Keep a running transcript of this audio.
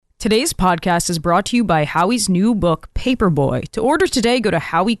Today's podcast is brought to you by Howie's new book, Paperboy. To order today, go to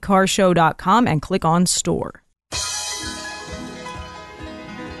howiecarshow.com and click on store.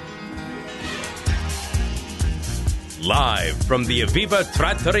 Live from the Aviva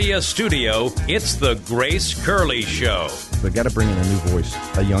Trattoria studio, it's the Grace Curley Show. They got to bring in a new voice,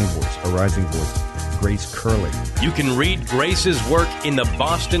 a young voice, a rising voice. Grace Curley. You can read Grace's work in the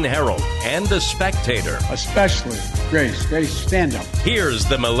Boston Herald and the Spectator. Especially Grace. Grace, stand up. Here's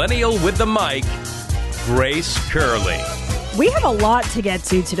the millennial with the mic, Grace Curley. We have a lot to get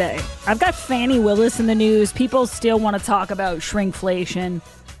to today. I've got Fani Willis in the news. People still want to talk about shrinkflation.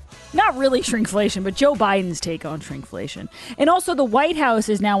 Not really shrinkflation, but Joe Biden's take on shrinkflation. And also the White House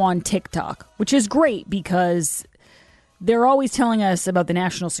is now on TikTok, which is great because they're always telling us about the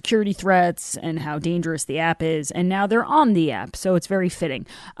national security threats and how dangerous the app is. And now they're on the app, so it's very fitting.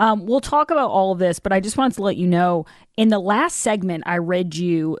 We'll talk about all of this, but I just wanted to let you know, in the last segment, I read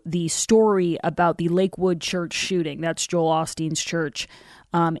you the story about the Lakewood church shooting. That's Joel Osteen's church.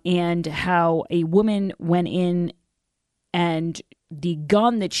 And how a woman went in and the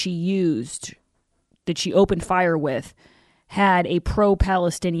gun that she used, that she opened fire with, had a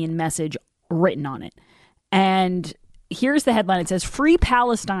pro-Palestinian message written on it. And here's the headline. It says, "Free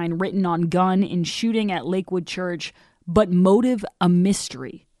Palestine written on gun in shooting at Lakewood Church, but motive a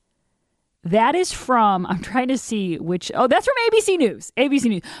mystery." That is from, I'm trying to see which, that's from ABC News. ABC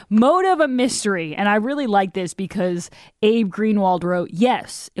News. Motive a mystery. And I really like this because Abe Greenwald wrote,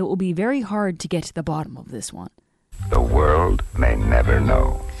 "Yes, it will be very hard to get to the bottom of this one." The world may never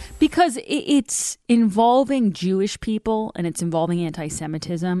know. Because it's involving Jewish people and it's involving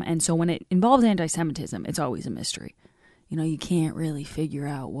anti-Semitism. And so when it involves anti-Semitism, it's always a mystery. You know, you can't really figure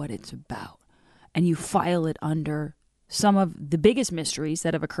out what it's about. And you file it under some of the biggest mysteries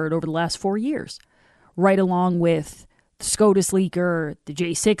that have occurred over the last 4 years, right along with the SCOTUS leaker, the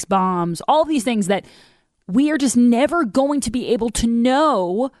J6 bombs, all these things that we are just never going to be able to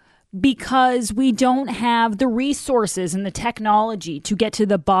know because we don't have the resources and the technology to get to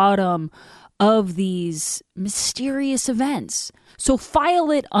the bottom of these mysterious events. So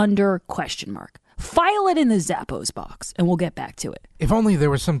file it under question mark. File it in the Zappos box, and we'll get back to it. If only there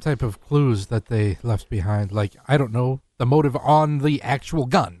was some type of clues that they left behind, like, I don't know, the motive on the actual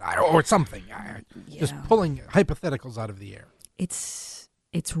gun or something. Just pulling hypotheticals out of the air. It's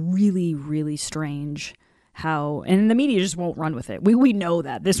really, really strange how, and the media just won't run with it. We know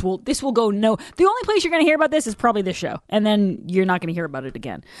that. This will go no. The only place you're going to hear about this is probably this show, and then you're not going to hear about it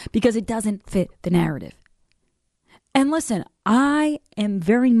again because it doesn't fit the narrative. And listen, I am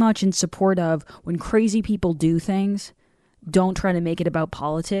very much in support of when crazy people do things, don't try to make it about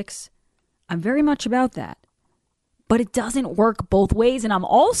politics. I'm very much about that. But it doesn't work both ways. And I'm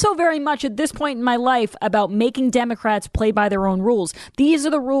also very much at this point in my life about making Democrats play by their own rules. These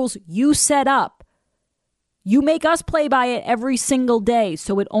are the rules you set up. You make us play by it every single day,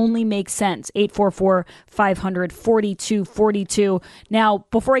 so it only makes sense. 844-500-4242. Now,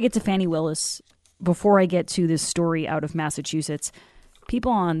 before I get to Fani Willis, before I get to this story out of Massachusetts,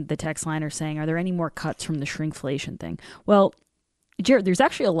 people on the text line are saying, are there any more cuts from the shrinkflation thing? Well, Jared, there's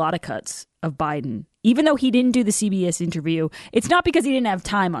actually a lot of cuts of Biden. Even though he didn't do the CBS interview, it's not because he didn't have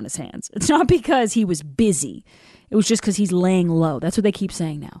time on his hands. It's not because he was busy. It was just because he's laying low. That's what they keep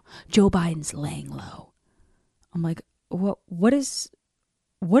saying now. Joe Biden's laying low. I'm like, what has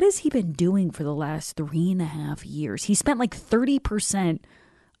he been doing for the last 3.5 years? He spent like 30%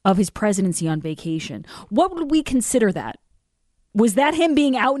 of his presidency on vacation. What would we consider that? Was that him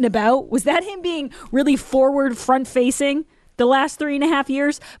being out and about? Was that him being really forward, front-facing the last 3.5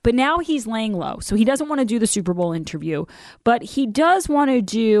 years? But now he's laying low. So he doesn't want to do the Super Bowl interview, but he does want to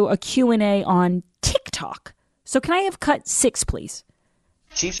do a Q&A on TikTok. So can I have cut 6, please?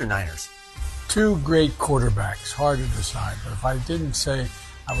 Chiefs or Niners? Two great quarterbacks, hard to decide. But if I didn't say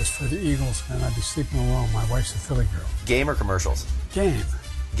I was for the Eagles, then I'd be sleeping alone. My wife's a Philly girl. Game or commercials? Game.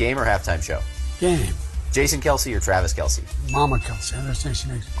 Game or halftime show? Game. Jason Kelce or Travis Kelce? Mama Kelce. I understand she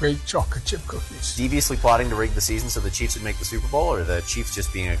makes great chocolate chip cookies. Deviously plotting to rig the season so the Chiefs would make the Super Bowl, or the Chiefs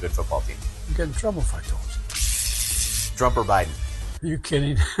just being a good football team? I'd get in trouble if I told you. Trump or Biden? Are you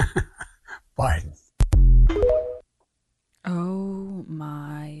kidding? Biden. Oh,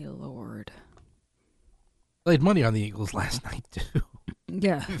 my Lord. Laid money on the Eagles last night, too.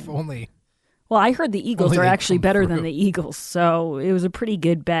 Yeah. If only. Well, I heard the Eagles are actually better than through. the Eagles, so it was a pretty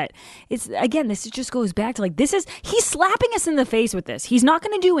good bet. It's again, this just goes back to he's slapping us in the face with this. He's not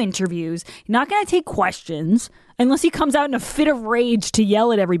going to do interviews. He's not going to take questions unless he comes out in a fit of rage to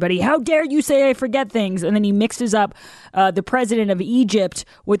yell at everybody. How dare you say I forget things? And then he mixes up the president of Egypt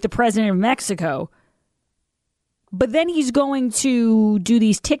with the president of Mexico. But then he's going to do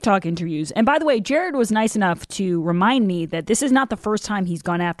these TikTok interviews. And by the way, Jared was nice enough to remind me that this is not the first time he's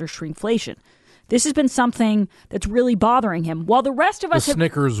gone after shrinkflation. This has been something that's really bothering him. While the rest of us The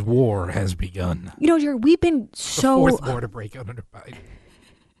Snickers war has begun. You know, Jared, we've been so... The fourth war to break out under Biden.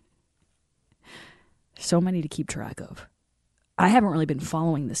 So many to keep track of. I haven't really been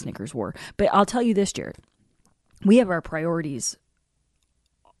following the Snickers war. But I'll tell you this, Jared. We have our priorities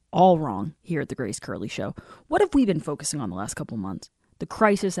all wrong here at the Grace Curley Show. What have we been focusing on the last couple months? The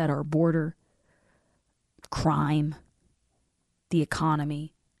crisis at our border, crime, the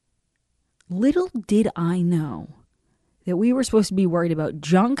economy. Little did I know that we were supposed to be worried about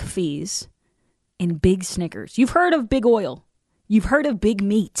junk fees and big Snickers. You've heard of big oil. You've heard of big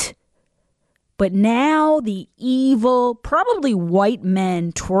meat. But now the evil, probably white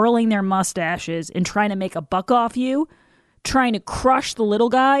men twirling their mustaches and trying to make a buck off you, trying to crush the little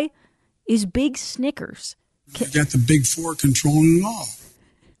guy, is big Snickers. You got the big four controlling it all.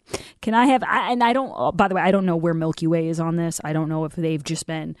 Can I have, and I don't, by the way, I don't know where Milky Way is on this. I don't know if they've just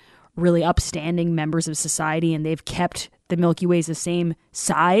been really upstanding members of society and they've kept the Milky Ways the same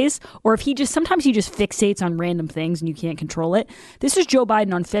size, or if sometimes he just fixates on random things and you can't control it. This is Joe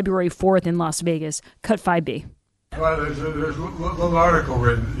Biden on February 4th in Las Vegas. Cut 5B. Well, there's a little article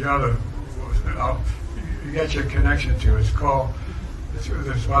written, you get your connection to. It's called, there's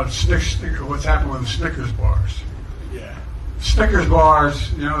about what's happened with the Snickers bars. Yeah. Snickers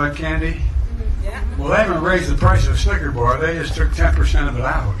bars, you know that candy? Mm-hmm. Yeah. Well, they haven't raised the price of a Snicker bar. They just took 10% of it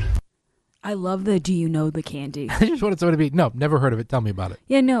out. I love the do you know the candy? I just wanted somebody to be, no, never heard of it. Tell me about it.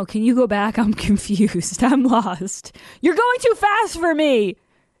 Yeah, no, can you go back? I'm confused. I'm lost. You're going too fast for me.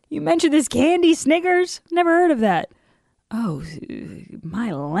 You mentioned this candy, Snickers? Never heard of that. Oh,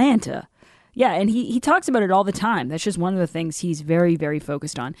 my Lanta. Yeah, and he talks about it all the time. That's just one of the things he's very, very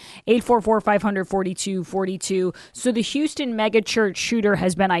focused on. 844-500-4242. So the Houston megachurch shooter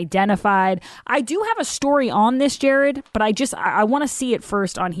has been identified. I do have a story on this, Jared, but I want to see it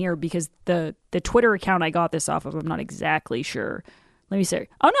first on here because the Twitter account I got this off of, I'm not exactly sure. Let me see.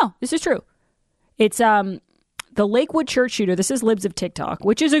 Oh, no, this is true. It's the Lakewood church shooter. This is Libs of TikTok,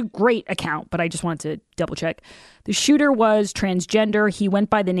 which is a great account, but I just wanted to double check. The shooter was transgender. He went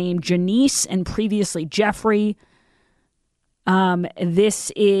by the name Janice and previously Jeffrey. This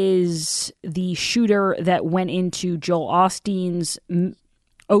is the shooter that went into Joel Osteen's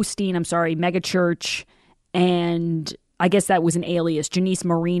megachurch, and I guess that was an alias. Janice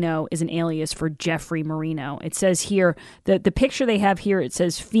Marino is an alias for Jeffrey Marino. It says here, the picture they have here, it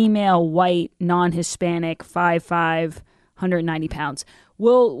says female, white, non-Hispanic, 5'5", 190 pounds.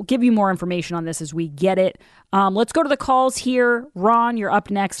 We'll give you more information on this as we get it. Let's go to the calls here. Ron, you're up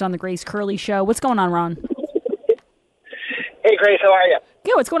next on the Grace Curley Show. What's going on, Ron? Hey, Grace, how are you?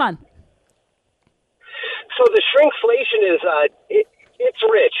 Good, what's going on? So the shrinkflation is, it's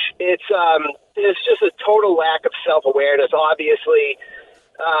rich. It's just a total lack of self-awareness. Obviously,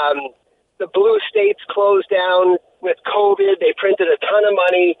 the blue states closed down with COVID. They printed a ton of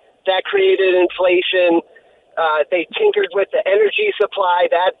money. That created inflation. They tinkered with the energy supply.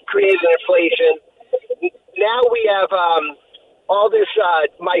 That created inflation. Now we have all this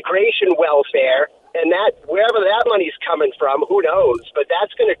migration welfare, and that wherever that money's coming from, who knows? But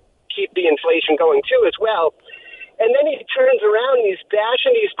that's going to keep the inflation going too as well. And then he turns around and he's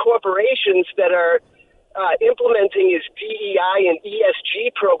bashing these corporations that are implementing his DEI and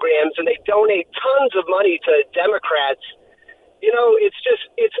ESG programs, and they donate tons of money to Democrats. You know,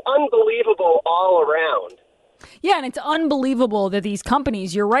 it's unbelievable all around. Yeah, and it's unbelievable that these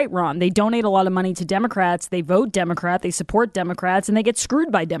companies, you're right, Ron, they donate a lot of money to Democrats, they vote Democrat, they support Democrats, and they get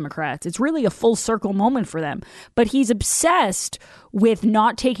screwed by Democrats. It's really a full circle moment for them. But he's obsessed with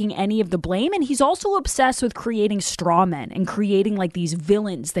not taking any of the blame, and he's also obsessed with creating straw men and creating like these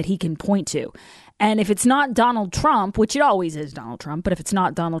villains that he can point to. And if it's not Donald Trump, which it always is Donald Trump, but if it's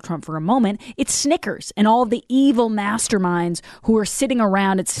not Donald Trump for a moment, it's Snickers and all of the evil masterminds who are sitting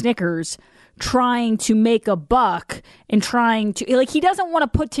around at Snickers trying to make a buck and trying to, like, he doesn't want to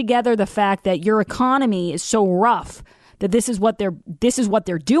put together the fact that your economy is so rough that this is what they're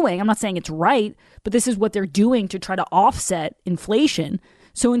doing. I'm not saying it's right, but this is what they're doing to try to offset inflation.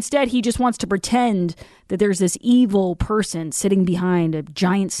 So instead, he just wants to pretend that there's this evil person sitting behind a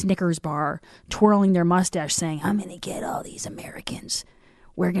giant Snickers bar, twirling their mustache, saying, I'm going to get all these Americans.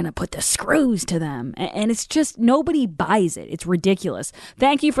 We're going to put the screws to them. And it's just, nobody buys it. It's ridiculous.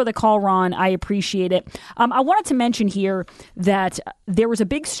 Thank you for the call, Ron. I appreciate it. I wanted to mention here that there was a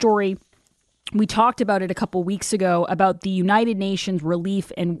big story. We talked about it a couple weeks ago about the United Nations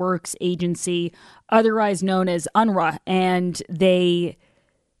Relief and Works Agency, otherwise known as UNRWA. And they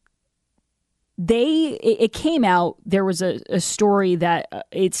it came out, there was a story that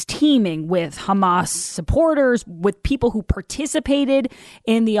it's teaming with Hamas supporters, with people who participated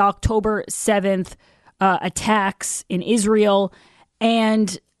in the October 7th attacks in Israel.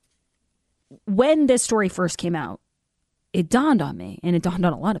 And when this story first came out, it dawned on me, and it dawned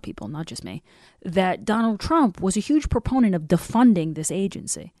on a lot of people, not just me, that Donald Trump was a huge proponent of defunding this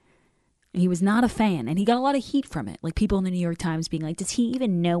agency. He was not a fan, and he got a lot of heat from it. Like people in the New York Times being like, does he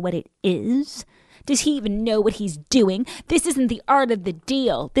even know what it is? Does he even know what he's doing? This isn't the art of the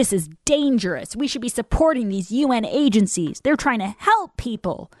deal. This is dangerous. We should be supporting these UN agencies. They're trying to help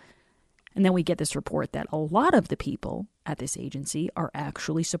people. And then we get this report that a lot of the people at this agency are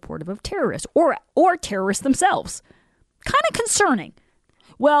actually supportive of terrorists or terrorists themselves. Kind of concerning.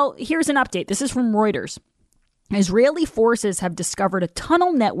 Well, here's an update. This is from Reuters. Israeli forces have discovered a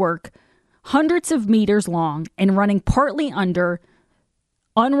tunnel network hundreds of meters long and running partly under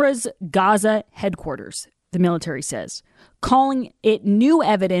UNRWA's Gaza headquarters, the military says, calling it new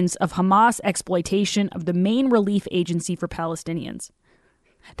evidence of Hamas exploitation of the main relief agency for Palestinians.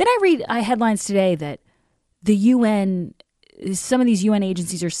 Then I read headlines today that the UN, some of these UN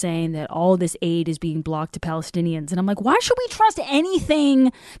agencies are saying that all of this aid is being blocked to Palestinians. And I'm like, why should we trust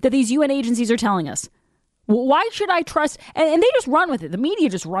anything that these UN agencies are telling us? Why should I trust? And they just run with it. The media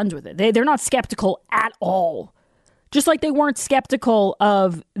just runs with it. They're not skeptical at all. Just like they weren't skeptical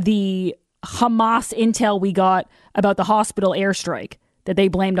of the Hamas intel we got about the hospital airstrike that they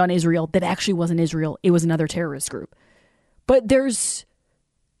blamed on Israel that actually wasn't Israel. It was another terrorist group. But there's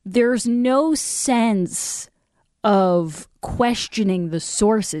no sense of questioning the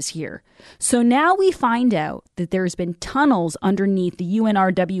sources here. So now we find out that there's been tunnels underneath the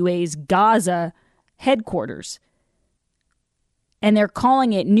UNRWA's Gaza headquarters. And they're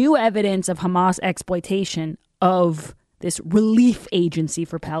calling it new evidence of Hamas exploitation of this relief agency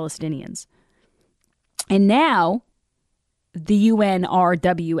for Palestinians. And now the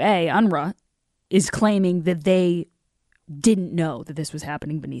UNRWA, UNRWA, is claiming that they didn't know that this was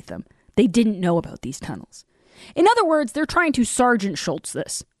happening beneath them. They didn't know about these tunnels. In other words, they're trying to Sergeant Schultz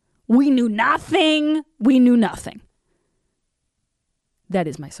this. We knew nothing. We knew nothing. That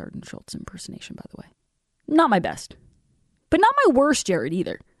is my Sergeant Schultz impersonation, by the way. Not my best. But not my worst, Jared,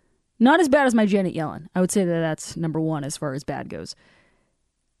 either. Not as bad as my Janet Yellen. I would say that that's number one as far as bad goes.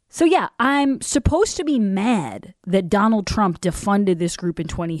 So yeah, I'm supposed to be mad that Donald Trump defunded this group in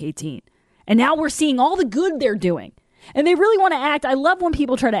 2018. And now we're seeing all the good they're doing. And they really want to act. I love when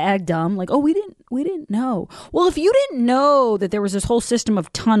people try to act dumb. Like, oh, we didn't know. Well, if you didn't know that there was this whole system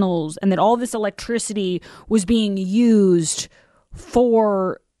of tunnels and that all this electricity was being used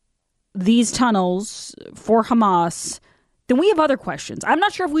for these tunnels for Hamas, then we have other questions. I'm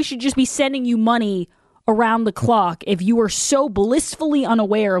not sure if we should just be sending you money around the clock if you are so blissfully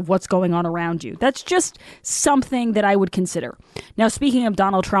unaware of what's going on around you. That's just something that I would consider. Now, speaking of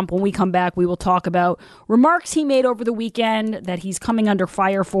Donald Trump, when we come back, we will talk about remarks he made over the weekend that he's coming under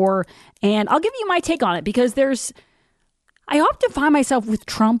fire for. And I'll give you my take on it because I often find myself with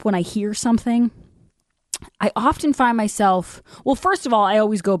Trump when I hear something. I often find myself, well, first of all, I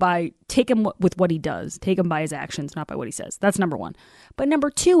always go by take him with what he does, take him by his actions, not by what he says. That's number one. But number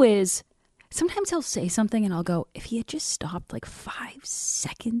two is sometimes he'll say something and I'll go, if he had just stopped like 5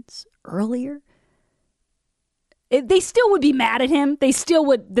 seconds earlier, they still would be mad at him.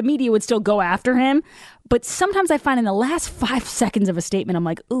 The media would still go after him. But sometimes I find in the last 5 seconds of a statement, I'm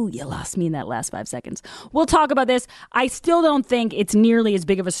like, ooh, you lost me in that last 5 seconds. We'll talk about this. I still don't think it's nearly as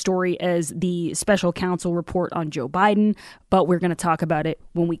big of a story as the special counsel report on Joe Biden, but we're going to talk about it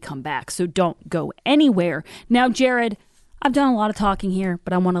when we come back. So don't go anywhere. Now, Jared, I've done a lot of talking here,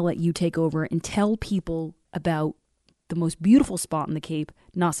 but I want to let you take over and tell people about the most beautiful spot in the Cape,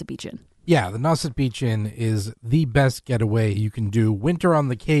 Nauset Beach Inn. Yeah, the Nauset Beach Inn is the best getaway you can do. Winter on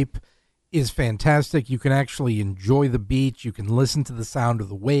the Cape is fantastic. You can actually enjoy the beach. You can listen to the sound of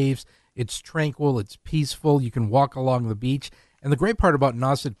the waves. It's tranquil. It's peaceful. You can walk along the beach. And the great part about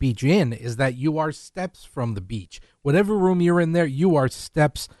Nauset Beach Inn is that you are steps from the beach. Whatever room you're in there, you are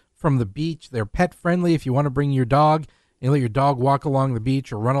steps from the beach. They're pet friendly if you want to bring your dog and let your dog walk along the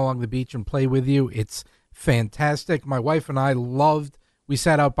beach or run along the beach and play with you. It's fantastic. My wife and I we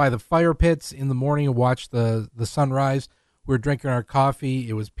sat out by the fire pits in the morning and watched the sunrise. We were drinking our coffee.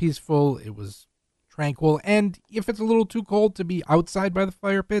 It was peaceful. It was tranquil. And if it's a little too cold to be outside by the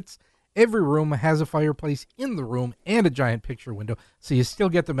fire pits, every room has a fireplace in the room and a giant picture window. So you still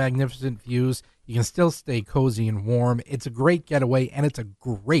get the magnificent views. You can still stay cozy and warm. It's a great getaway, and it's a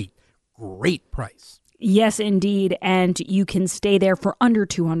great, great price. Yes, indeed. And you can stay there for under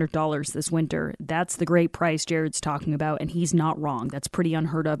 $200 this winter. That's the great price Jared's talking about, and he's not wrong. That's pretty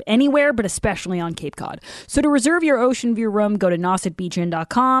unheard of anywhere, but especially on Cape Cod. So to reserve your ocean view room, go to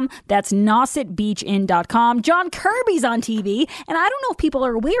nausetbeachinn.com. That's nausetbeachinn.com. John Kirby's on TV, and I don't know if people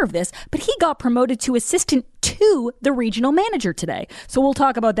are aware of this, but he got promoted to assistant to the regional manager today. So we'll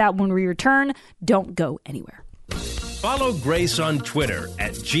talk about that when we return. Don't go anywhere. Follow Grace on Twitter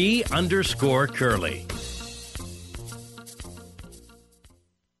at @G_Curley.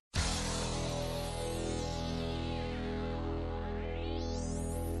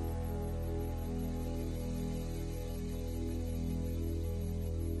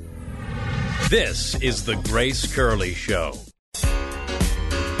 This is the Grace Curley Show.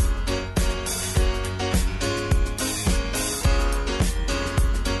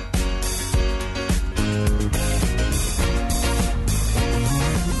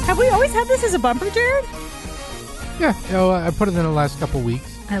 Have we always had this as a bumper, Jared? Yeah, I put it in the last couple weeks.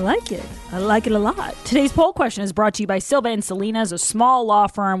 I like it. I like it a lot. Today's poll question is brought to you by Silva and Salinas, a small law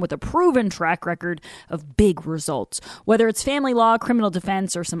firm with a proven track record of big results. Whether it's family law, criminal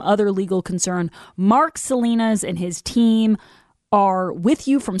defense, or some other legal concern, Mark Salinas and his team are with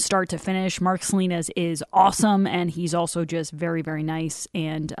you from start to finish. Mark Salinas is awesome, and he's also just very, very nice,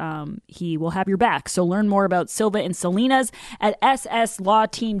 and he will have your back. So learn more about Silva and Salinas at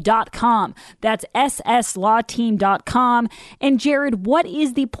sslawteam.com. That's sslawteam.com. And Jared, what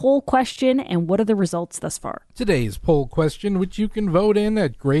is the poll question, and what are the results thus far? Today's poll question, which you can vote in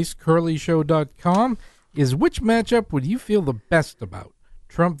at gracecurleyshow.com, is which matchup would you feel the best about?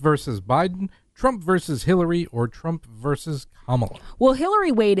 Trump versus Biden, Trump versus Hillary, or Trump versus Kamala? Well,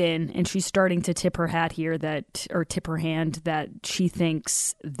 Hillary weighed in, and she's starting to tip her hat here tip her hand that she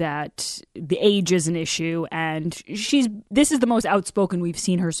thinks that the age is an issue, and this is the most outspoken we've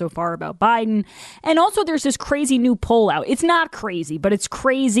seen her so far about Biden. And also there's this crazy new poll out. It's not crazy, but it's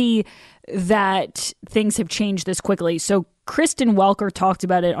crazy that things have changed this quickly. So Kristen Welker talked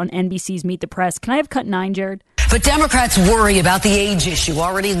about it on NBC's Meet the Press. Can I have cut 9, Jared? But Democrats worry about the age issue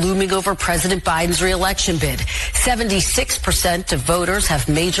already looming over President Biden's re-election bid. 76% of voters have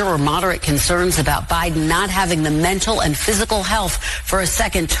major or moderate concerns about Biden not having the mental and physical health for a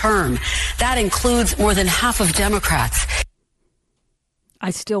second term. That includes more than half of Democrats. I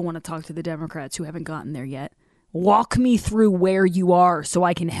still want to talk to the Democrats who haven't gotten there yet. Walk me through where you are so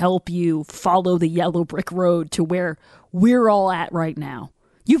I can help you follow the yellow brick road to where we're all at right now.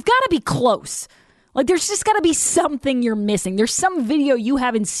 You've got to be close. Like, there's just got to be something you're missing. There's some video you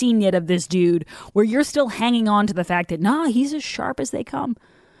haven't seen yet of this dude where you're still hanging on to the fact that, he's as sharp as they come.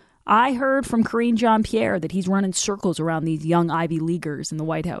 I heard from Karine Jean-Pierre that he's running circles around these young Ivy Leaguers in the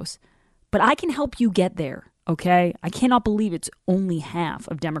White House. But I can help you get there, okay? I cannot believe it's only half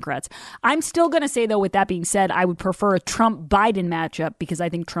of Democrats. I'm still going to say, though, with that being said, I would prefer a Trump-Biden matchup because I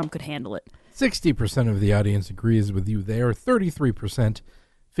think Trump could handle it. 60% of the audience agrees with you there. 33%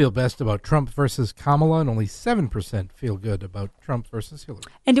 feel best about Trump versus Kamala, and only 7% feel good about Trump versus Hillary.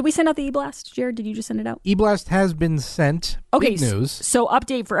 And did we send out the e-blast, Jared? Did you just send it out? E-blast has been sent. Okay, Big news. So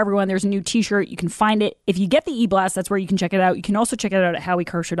update for everyone. There's a new t-shirt. You can find it. If you get the e-blast, that's where you can check it out. You can also check it out at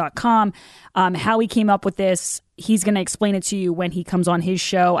howiecarrshow.com. Howie came up with this. He's going to explain it to you when he comes on his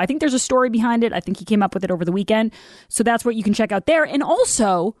show. I think there's a story behind it. I think he came up with it over the weekend. So that's what you can check out there. And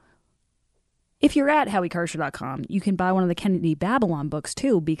also, if you're at howiecarrshow.com, you can buy one of the Kennedy Babylon books,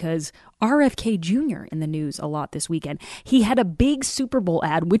 too, because RFK Jr. in the news a lot this weekend. He had a big Super Bowl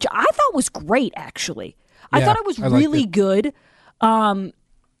ad, which I thought was great, actually. I thought it was really good. And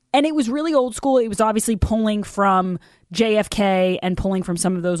it was really old school. It was obviously pulling from JFK and pulling from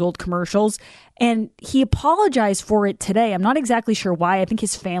some of those old commercials. And he apologized for it today. I'm not exactly sure why. I think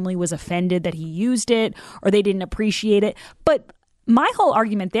his family was offended that he used it or they didn't appreciate it. But my whole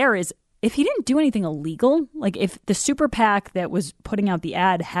argument there is, if he didn't do anything illegal, like if the super PAC that was putting out the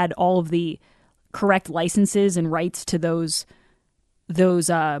ad had all of the correct licenses and rights to those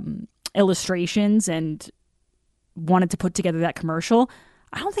illustrations and wanted to put together that commercial,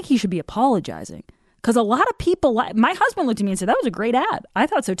 I don't think he should be apologizing. Because a lot of people, my husband looked at me and said, that was a great ad. I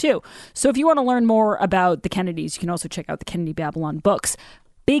thought so too. So if you want to learn more about the Kennedys, you can also check out the Kennedy Babylon books.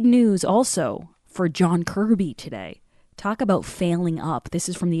 Big news also for John Kirby today. Talk about failing up. This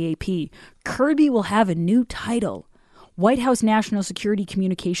is from the AP. Kirby will have a new title. White House National Security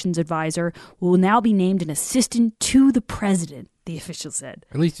Communications Advisor will now be named an assistant to the president, the official said.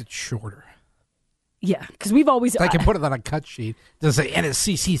 At least it's shorter. Yeah, because we've always... I can put it on a cut sheet. Does say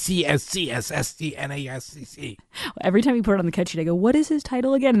NSCCCSCSSTNASCC. Every time you put it on the cut sheet, I go, what is his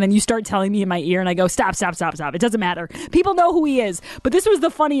title again? And then you start telling me in my ear, and I go, stop. It doesn't matter. People know who he is. But this was the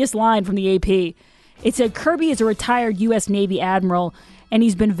funniest line from the AP. It said Kirby is a retired U.S. Navy admiral, and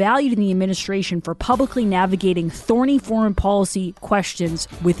he's been valued in the administration for publicly navigating thorny foreign policy questions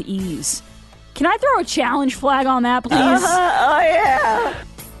with ease. Can I throw a challenge flag on that, please? Oh, yeah.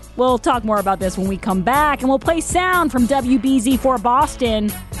 We'll talk more about this when we come back, and we'll play sound from WBZ4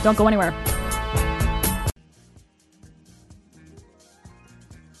 Boston. Don't go anywhere.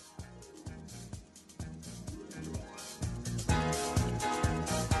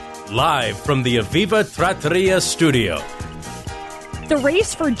 Live from the Aviva Trattoria studio. The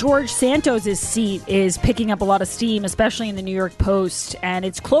race for George Santos' seat is picking up a lot of steam, especially in the New York Post, and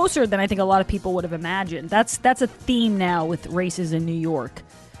it's closer than I think a lot of people would have imagined. That's a theme now with races in New York.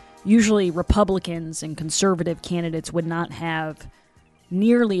 Usually Republicans and conservative candidates would not have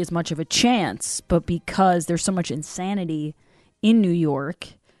nearly as much of a chance, but because there's so much insanity in New York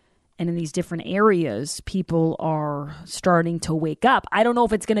and in these different areas, people are starting to wake up. I don't know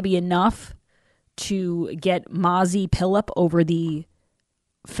if it's going to be enough to get Mazi Pilip over the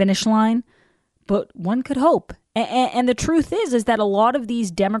finish line, but one could hope. And the truth is that a lot of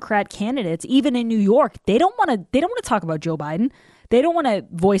these Democrat candidates, even in New York, they don't want to talk about Joe Biden. They don't want to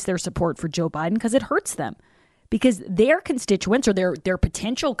voice their support for Joe Biden because it hurts them. Because their constituents or their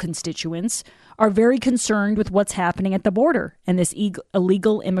potential constituents are very concerned with what's happening at the border and this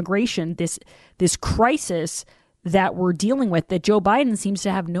illegal immigration, this crisis that we're dealing with that Joe Biden seems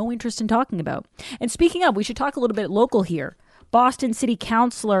to have no interest in talking about. And speaking of, we should talk a little bit local here. Boston City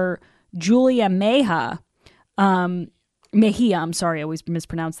Councilor Julia Mejia, I'm sorry, I always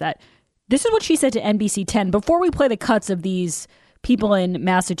mispronounce that. This is what she said to NBC 10 before we play the cuts of these people in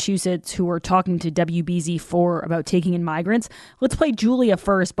Massachusetts who are talking to WBZ4 about taking in migrants. Let's play Julia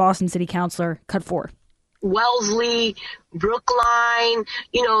first, Boston City Councilor, cut 4. Wellesley, Brookline,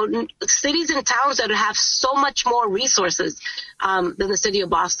 cities and towns that have so much more resources than the city of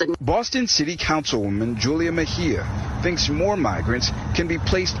Boston. Boston City Councilwoman Julia Mejia thinks more migrants can be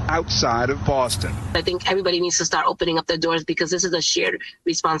placed outside of Boston. I think everybody needs to start opening up their doors because this is a shared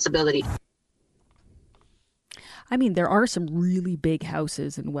responsibility. I mean, there are some really big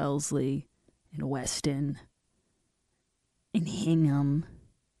houses in Wellesley, in Weston, in Hingham,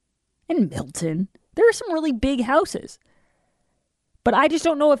 in Milton. There are some really big houses. But I just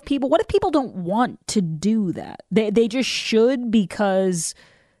don't know if what if people don't want to do that? They just should because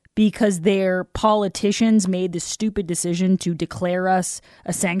their politicians made the stupid decision to declare us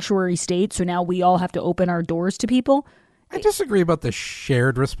a sanctuary state, so now we all have to open our doors to people. I disagree about the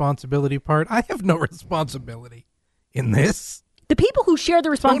shared responsibility part. I have no responsibility in this. The people who share the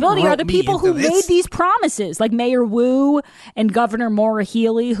responsibility are the people who made these promises, like Mayor Wu and Governor Maura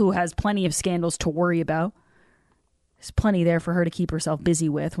Healey, who has plenty of scandals to worry about. There's plenty there for her to keep herself busy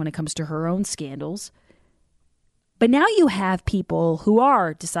with when it comes to her own scandals. But now you have people who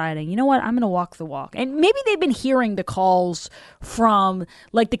are deciding, you know what, I'm going to walk the walk. And maybe they've been hearing the calls from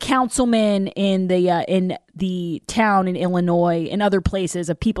like the councilman in the town in Illinois and other places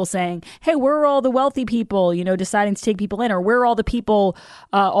of people saying, hey, where are all the wealthy people, deciding to take people in? Or where are all the people,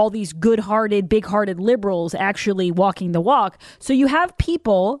 all these good-hearted, big-hearted liberals actually walking the walk? So you have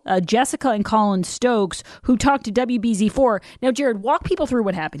people, Jessica and Colin Stokes, who talked to WBZ4. Now, Jared, walk people through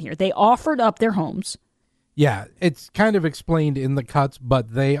what happened here. They offered up their homes. Yeah, it's kind of explained in the cuts,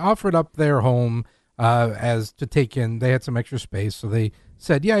 but they offered up their home as to take in. They had some extra space, so they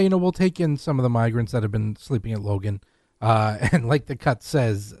said, yeah, we'll take in some of the migrants that have been sleeping at Logan. And like the cut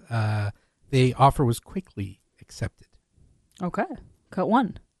says, the offer was quickly accepted. Okay, cut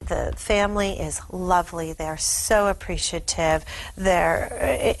 1. The family is lovely. They're so appreciative.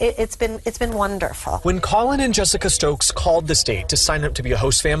 It's been wonderful. When Colin and Jessica Stokes called the state to sign up to be a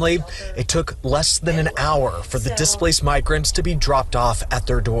host family, it took less than an hour for the displaced migrants to be dropped off at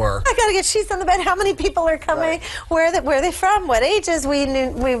their door. I gotta get sheets on the bed. How many people are coming? Right. Where are they from? What ages? We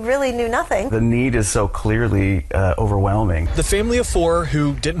really knew nothing. The need is so clearly overwhelming. The family of 4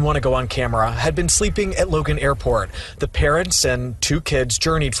 who didn't want to go on camera had been sleeping at Logan Airport. The parents and 2 kids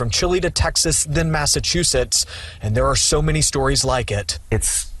journeyed from Chile to Texas, then Massachusetts, and there are so many stories like it.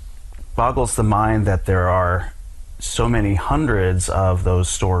 It boggles the mind that there are so many hundreds of those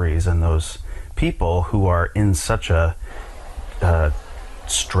stories and those people who are in such a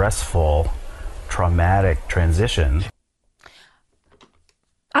stressful, traumatic transition.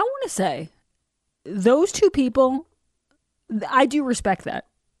 I want to say, those 2 people, I do respect that.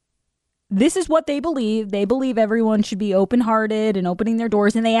 This is what they believe. They believe everyone should be open-hearted and opening their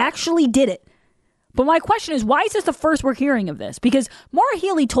doors, and they actually did it. But my question is, why is this the first we're hearing of this? Because Maura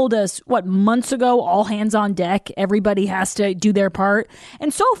Healey told us, months ago, all hands on deck, everybody has to do their part.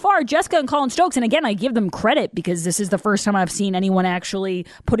 And so far, Jessica and Colin Stokes, and again, I give them credit because this is the first time I've seen anyone actually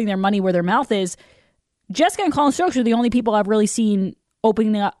putting their money where their mouth is, Jessica and Colin Stokes are the only people I've really seen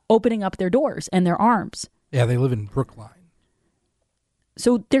opening up their doors and their arms. Yeah, they live in Brookline.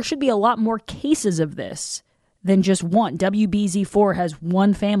 So there should be a lot more cases of this than just one. WBZ4 has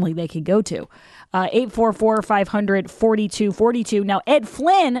one family they could go to. 844-500-4242. Now, Ed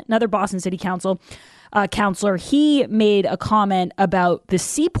Flynn, another Boston City Council counselor, he made a comment about the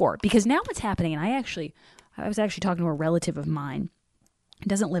seaport, because now what's happening, and I was actually talking to a relative of mine. He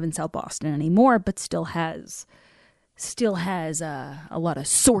doesn't live in South Boston anymore, but still has a lot of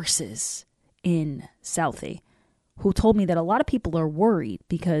sources in Southie, who told me that a lot of people are worried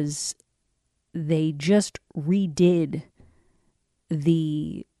because they just redid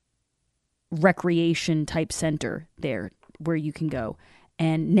the recreation type center there where you can go.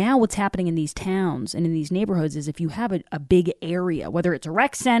 And now what's happening in these towns and in these neighborhoods is if you have a big area, whether it's a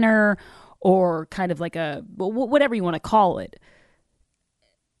rec center or kind of like whatever you want to call it,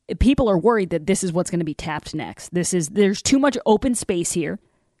 people are worried that this is what's going to be tapped next. There's too much open space here.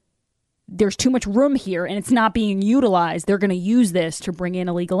 There's too much room here, and it's not being utilized. They're going to use this to bring in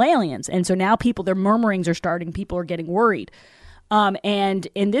illegal aliens. And so now their murmurings are starting. People are getting worried. And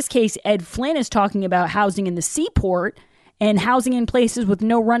in this case, Ed Flynn is talking about housing in the seaport and housing in places with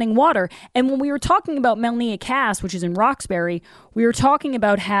no running water. And when we were talking about Melnia Cass, which is in Roxbury, we were talking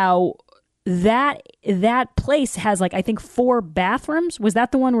about how that place has, I think 4 bathrooms. Was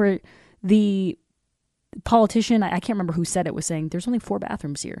that the one where the politician, I can't remember who said it, was saying there's only 4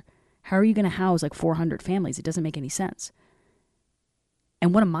 bathrooms here. How are you going to house 400 families? It doesn't make any sense.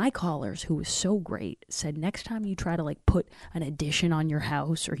 And one of my callers, who was so great, said next time you try to put an addition on your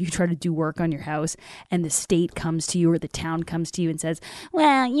house, or you try to do work on your house, and the state comes to you or the town comes to you and says,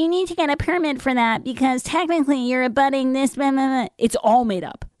 well, you need to get a permit for that because technically you're abutting this, blah, blah, blah. It's all made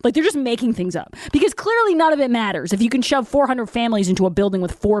up. They're just making things up. Because clearly none of it matters. If you can shove 400 families into a building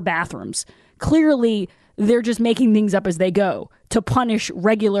with 4 bathrooms, clearly they're just making things up as they go to punish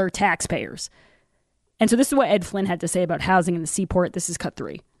regular taxpayers. And so this is what Ed Flynn had to say about housing in the seaport. This is Cut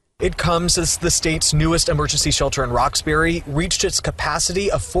 3. It comes as the state's newest emergency shelter in Roxbury reached its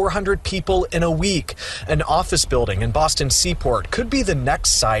capacity of 400 people in a week. An office building in Boston Seaport could be the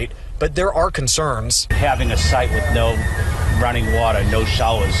next site, but there are concerns. Having a site with no running water, no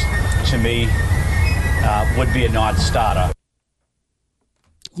showers, to me, would be a non-starter.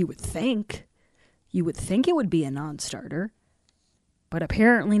 You would think it would be a non-starter. But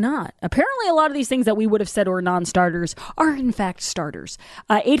apparently not. Apparently a lot of these things that we would have said were non-starters are in fact starters.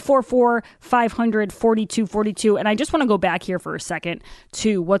 844-500-4242. And I just want to go back here for a second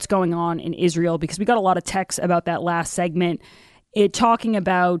to what's going on in Israel, because we got a lot of texts about that last segment. Talking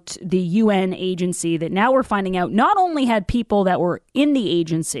about the UN agency that now we're finding out not only had people that were in the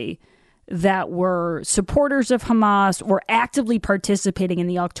agency that were supporters of Hamas or actively participating in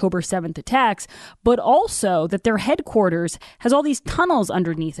the October 7th attacks, but also that their headquarters has all these tunnels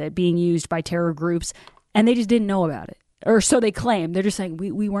underneath it being used by terror groups, and they just didn't know about it. Or so they claim. They're just saying,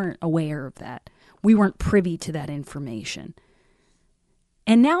 we weren't aware of that. We weren't privy to that information.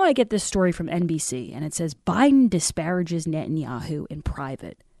 And now I get this story from NBC, and it says, Biden disparages Netanyahu in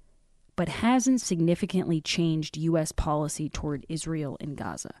private, but hasn't significantly changed U.S. policy toward Israel and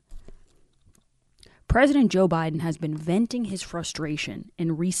Gaza. President Joe Biden has been venting his frustration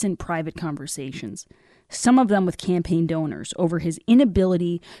in recent private conversations, some of them with campaign donors, over his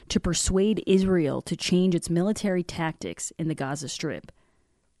inability to persuade Israel to change its military tactics in the Gaza Strip.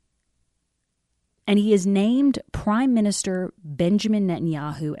 And he has named Prime Minister Benjamin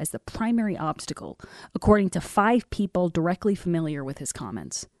Netanyahu as the primary obstacle, according to 5 people directly familiar with his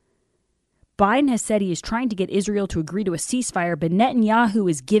comments. Biden has said he is trying to get Israel to agree to a ceasefire, but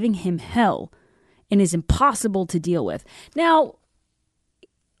Netanyahu is giving him hell and is impossible to deal with. Now,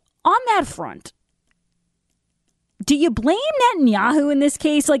 on that front, do you blame Netanyahu in this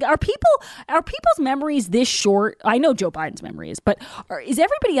case? Are people's memories this short? I know Joe Biden's memory is, but is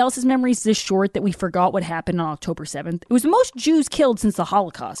everybody else's memories this short that we forgot what happened on October 7th? It was the most Jews killed since the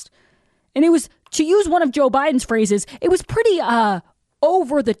Holocaust. And it was, to use one of Joe Biden's phrases, it was pretty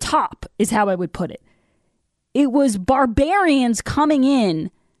over the top, is how I would put it. It was barbarians coming in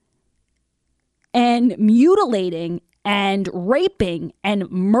and mutilating and raping and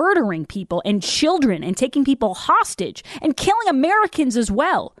murdering people and children and taking people hostage and killing Americans as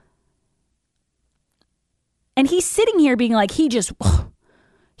well. And he's sitting here being like, he just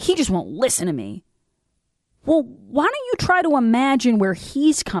won't listen to me. Well, why don't you try to imagine where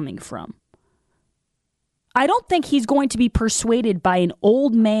he's coming from? I don't think he's going to be persuaded by an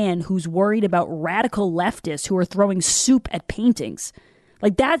old man who's worried about radical leftists who are throwing soup at paintings.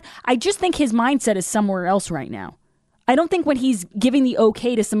 Like that, I just think his mindset is somewhere else right now. I don't think when he's giving the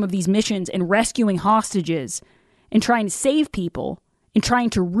okay to some of these missions and rescuing hostages and trying to save people and trying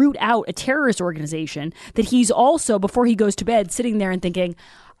to root out a terrorist organization, that he's also, before he goes to bed, sitting there and thinking,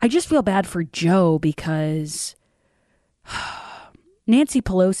 I just feel bad for Joe because Nancy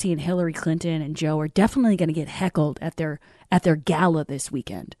Pelosi and Hillary Clinton and Joe are definitely going to get heckled at their gala this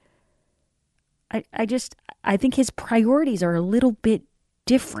weekend. I think his priorities are a little bit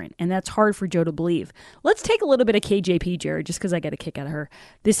different, and that's hard for Joe to believe. Let's take a little bit of KJP, Jared, just because I get a kick out of her.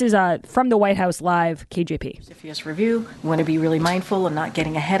 This is from the White House Live, KJP. CFIUS review. We want to be really mindful of not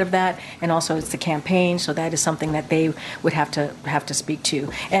getting ahead of that, and also it's the campaign, so that is something that they would have to speak to.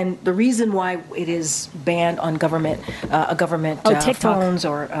 And the reason why it is banned on government phones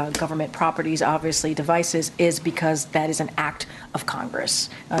or government properties, obviously devices, is because that is an act of Congress.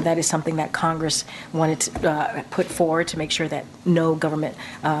 That is something that Congress wanted to put forward to make sure that no government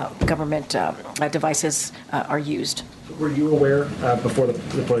devices are used. Were you aware before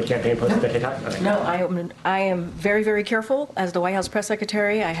the campaign posted that TikTok? Okay. No, I am very, very careful as the White House press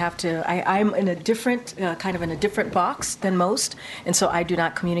secretary. I'm in a different kind of different box than most, and so I do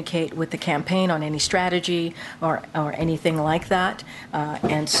not communicate with the campaign on any strategy or anything like that.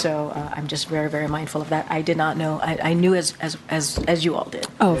 And so I'm just very, very mindful of that. I did not know. I knew as you all did.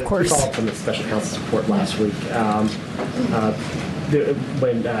 Oh, of course. We followed up from the special counsel's report last week.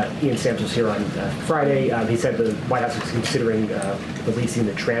 When Ian Stamps was here on Friday, he said the White House was considering releasing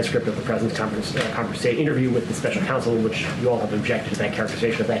the transcript of the president's conversation interview with the special counsel, in which you all have objected to that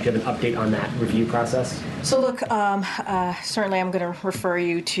characterization of that. Do you have an update on that review process? So look, certainly I'm going to refer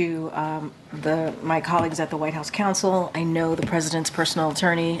you to my colleagues at the White House Counsel. I know the president's personal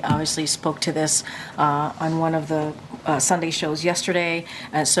attorney obviously spoke to this on one of the Sunday shows yesterday.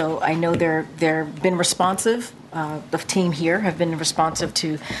 So I know they've been responsive. The team here have been responsive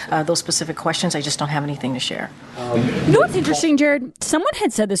to those specific questions. I just don't have anything to share. You know what's interesting, Jared? Someone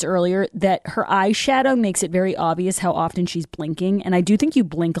had said this earlier, that her eyeshadow makes it very obvious how often she's blinking. And I do think you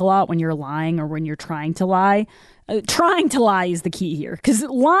blink a lot when you're lying or when you're trying to lie. Trying to lie is the key here, because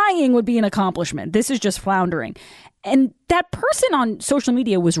lying would be an accomplishment. This is just floundering. And that person on social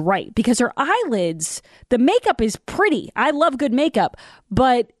media was right, because her eyelids, the makeup is pretty. I love good makeup,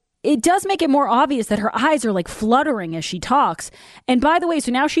 but it does make it more obvious that her eyes are like fluttering as she talks. And by the way,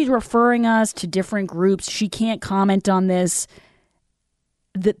 so now she's referring us to different groups. She can't comment on this.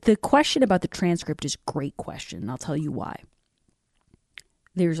 The question about the transcript is a great question, and I'll tell you why.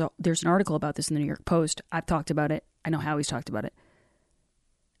 There's an article about this in the New York Post. I've talked about it. I know Howie's talked about it.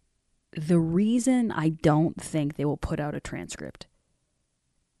 The reason I don't think they will put out a transcript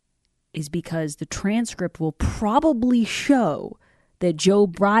is because the transcript will probably show that Joe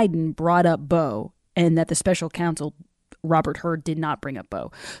Biden brought up Beau and that the special counsel, Robert Hur, did not bring up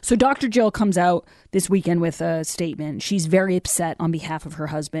Beau. So Dr. Jill comes out this weekend with a statement. She's very upset on behalf of her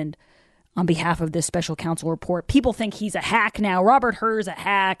husband, on behalf of this special counsel report. People think he's a hack now. Robert Hur's a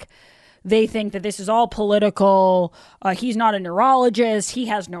hack. They think that this is all political. He's not a neurologist. He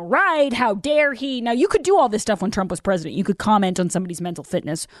has no right. How dare he? Now, you could do all this stuff when Trump was president. You could comment on somebody's mental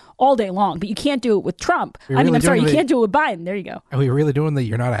fitness all day long, but you can't do it with Trump. You can't do it with Biden. There you go. Are we really doing the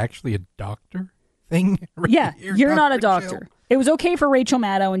you're not actually a doctor thing? Yeah, you're not a doctor. It was okay for Rachel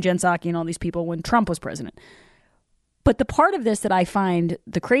Maddow and Jen Psaki and all these people when Trump was president. But the part of this that I find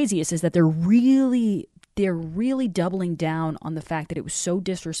the craziest is that they're really doubling down on the fact that it was so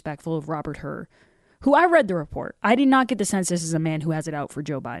disrespectful of Robert Hur, who I read the report. I did not get the sense this is a man who has it out for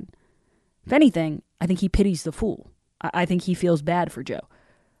Joe Biden. If anything, I think he pities the fool. I think he feels bad for Joe.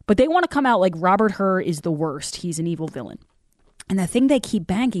 But they want to come out like Robert Hur is the worst. He's an evil villain. And the thing they keep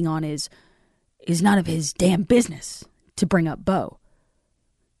banking on is none of his damn business to bring up Beau.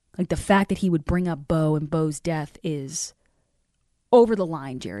 Like, the fact that he would bring up Beau and Beau's death is over the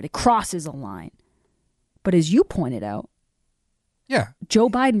line, Jared. It crosses a line. But as you pointed out, yeah, Joe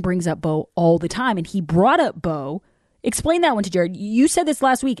Biden brings up Beau all the time, and he brought up Beau. Explain that one to Jared. You said this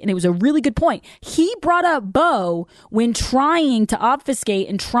last week, and it was a really good point. He brought up Beau when trying to obfuscate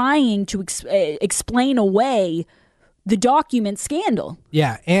and trying to explain away the document scandal.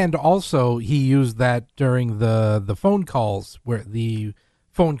 Yeah, and also he used that during the phone calls, where the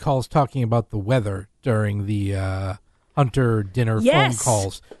phone calls talking about the weather during the Hunter dinner phone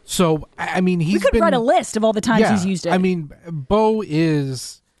calls. So, I mean, we could write a list of all the times he's used it. I mean, Beau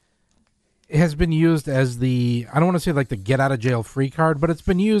has been used as I don't want to say like the get out of jail free card, but it's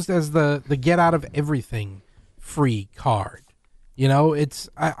been used as the get out of everything free card. You know,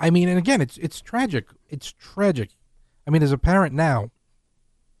 I mean, and again, it's tragic. It's tragic. I mean, as a parent now,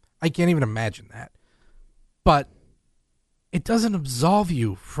 I can't even imagine that. But it doesn't absolve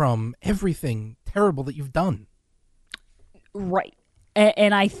you from everything terrible that you've done. Right.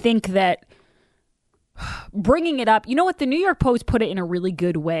 And I think that bringing it up, you know what, the New York Post put it in a really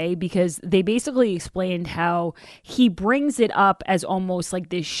good way, because they basically explained how he brings it up as almost like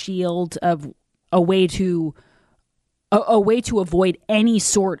this shield of a way to avoid any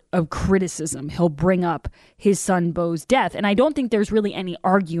sort of criticism. He'll bring up his son Beau's death. And I don't think there's really any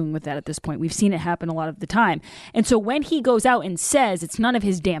arguing with that at this point. We've seen it happen a lot of the time. And so when he goes out and says it's none of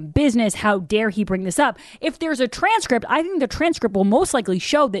his damn business, how dare he bring this up? If there's a transcript, I think the transcript will most likely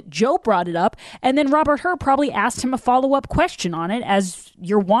show that Joe brought it up, and then Robert Hur probably asked him a follow-up question on it, as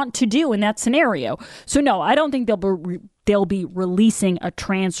you're wont to do in that scenario. So no, I don't think they'll be releasing a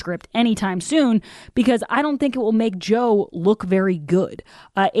transcript anytime soon, because I don't think it will make Joe look very good.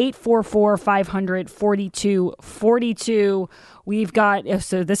 844-500-4242. We've got,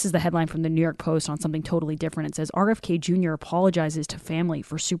 so this is the headline from the New York Post on something totally different. It says, RFK Jr. apologizes to family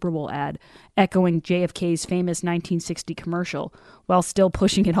for Super Bowl ad, echoing JFK's famous 1960 commercial while still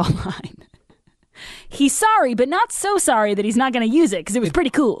pushing it online. He's sorry, but not so sorry that he's not going to use it, because it was pretty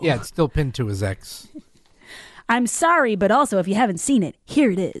cool. Yeah, it's still pinned to his ex. I'm sorry, but also, if you haven't seen it,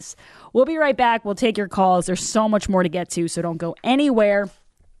 here it is. We'll be right back. We'll take your calls. There's so much more to get to, so don't go anywhere.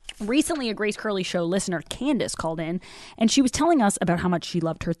 Recently, a Grace Curley Show listener, Candace, called in, and she was telling us about how much she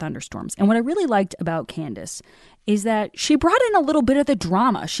loved her thunderstorms. And what I really liked about Candace is that she brought in a little bit of the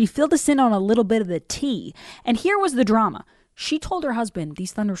drama. She filled us in on a little bit of the tea. And here was the drama. She told her husband,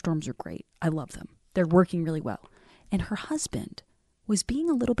 these thunderstorms are great. I love them. They're working really well. And her husband was being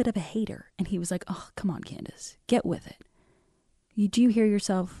a little bit of a hater. And he was like, oh, come on, Candace, get with it. Do you hear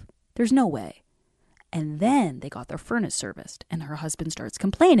yourself? There's no way. And then they got their furnace serviced, and her husband starts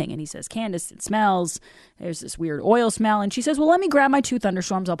complaining. And he says, Candace, it smells. There's this weird oil smell. And she says, well, let me grab my 2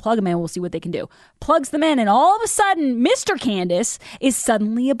 thunderstorms. I'll plug them in. We'll see what they can do. Plugs them in. And all of a sudden, Mr. Candace is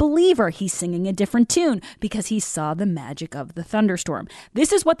suddenly a believer. He's singing a different tune because he saw the magic of the thunderstorm.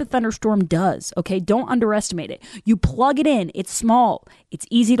 This is what the thunderstorm does. Okay, don't underestimate it. You plug it in. It's small. It's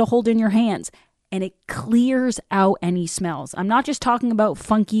easy to hold in your hands. And it clears out any smells. I'm not just talking about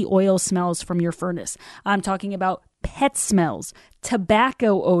funky oil smells from your furnace. I'm talking about pet smells,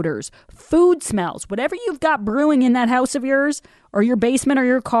 tobacco odors, food smells. Whatever you've got brewing in that house of yours, or your basement or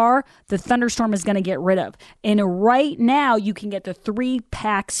your car, the thunderstorm is going to get rid of. And right now, you can get the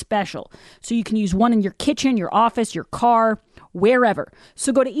 3-pack special. So you can use one in your kitchen, your office, your car, wherever.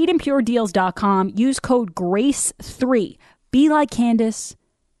 So go to EdenPureDeals.com, use code GRACE3. Be like Candace.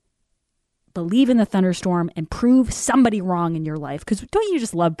 Believe in the thunderstorm and prove somebody wrong in your life. Because don't you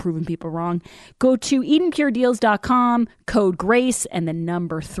just love proving people wrong? Go to EdenPureDeals.com, code GRACE, and the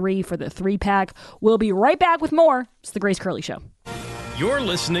number 3 for the 3-pack. We'll be right back with more. It's the Grace Curley Show. You're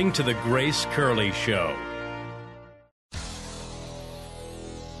listening to the Grace Curley Show.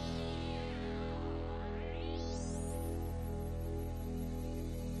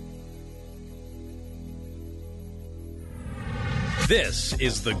 This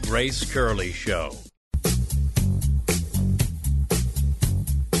is the Grace Curley Show.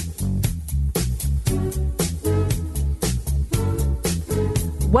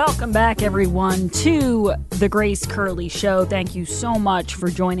 Welcome back, everyone, to the Grace Curley Show. Thank you so much for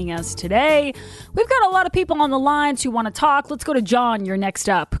joining us today. We've got a lot of people on the lines who want to talk. Let's go to John. You're next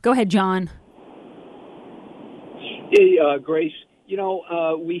up. Go ahead, John. Hey, Grace. You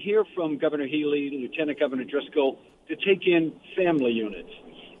know, we hear from Governor Healy, Lieutenant Governor Driscoll, to take in family units.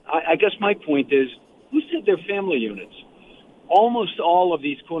 I guess my point is, who said they're family units? Almost all of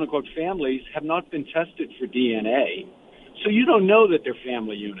these quote-unquote families have not been tested for DNA, so you don't know that they're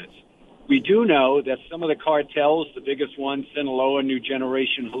family units. We do know that some of the cartels, the biggest ones, Sinaloa, New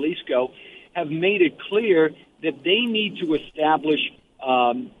Generation, Jalisco, have made it clear that they need to establish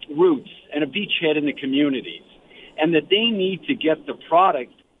roots and a beachhead in the communities, and that they need to get the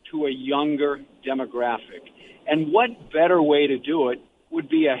product to a younger demographic. And what better way to do it would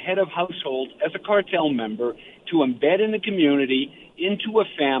be a head of household as a cartel member to embed in the community into a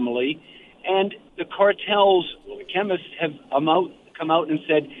family. And the cartels, well, the chemists have come out and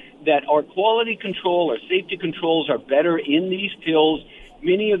said that our quality control, our safety controls are better in these pills.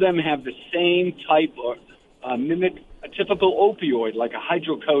 Many of them have the same type or mimic a typical opioid like a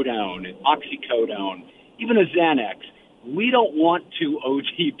hydrocodone, an oxycodone, even a Xanax. We don't want to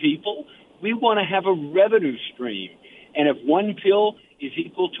OD people. We want to have a revenue stream. And if one pill is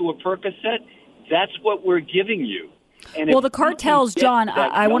equal to a Percocet, that's what we're giving you. And well, the cartels, John,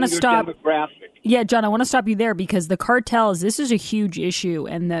 I want to stop. Yeah, John, I want to stop you there because the cartels, this is a huge issue.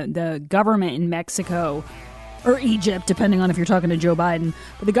 And the government in Mexico or Egypt, depending on if you're talking to Joe Biden.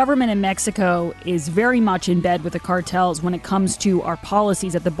 But the government in Mexico is very much in bed with the cartels when it comes to our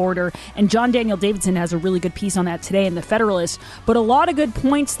policies at the border. And John Daniel Davidson has a really good piece on that today in The Federalist. But a lot of good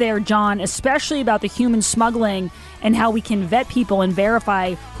points there, John, especially about the human smuggling and how we can vet people and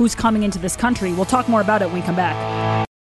verify who's coming into this country. We'll talk more about it when we come back.